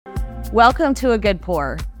Welcome to A Good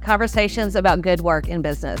Pour, conversations about good work in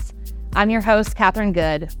business. I'm your host, Kathryn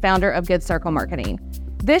Good, founder of Good Circle Marketing.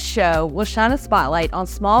 This show will shine a spotlight on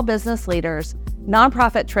small business leaders,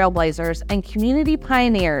 nonprofit trailblazers, and community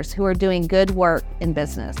pioneers who are doing good work in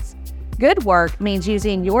business. Good work means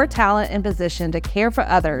using your talent and position to care for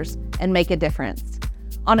others and make a difference.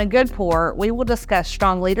 On A Good Pour, we will discuss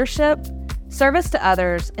strong leadership, service to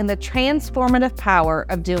others, and the transformative power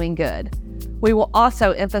of doing good. We will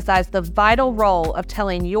also emphasize the vital role of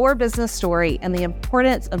telling your business story and the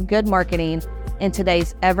importance of good marketing in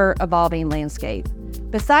today's ever-evolving landscape.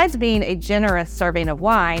 Besides being a generous serving of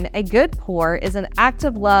wine, a good pour is an act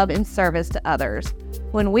of love and service to others.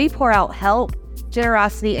 When we pour out help,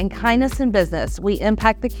 generosity, and kindness in business, we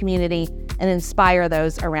impact the community and inspire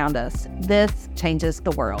those around us. This changes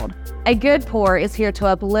the world. A Good Pour is here to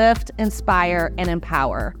uplift, inspire, and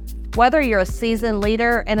empower. Whether you're a seasoned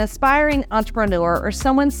leader, an aspiring entrepreneur, or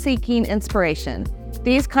someone seeking inspiration,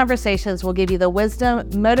 these conversations will give you the wisdom,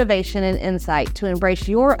 motivation, and insight to embrace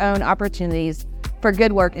your own opportunities for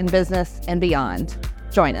good work in business and beyond.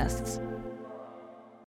 Join us.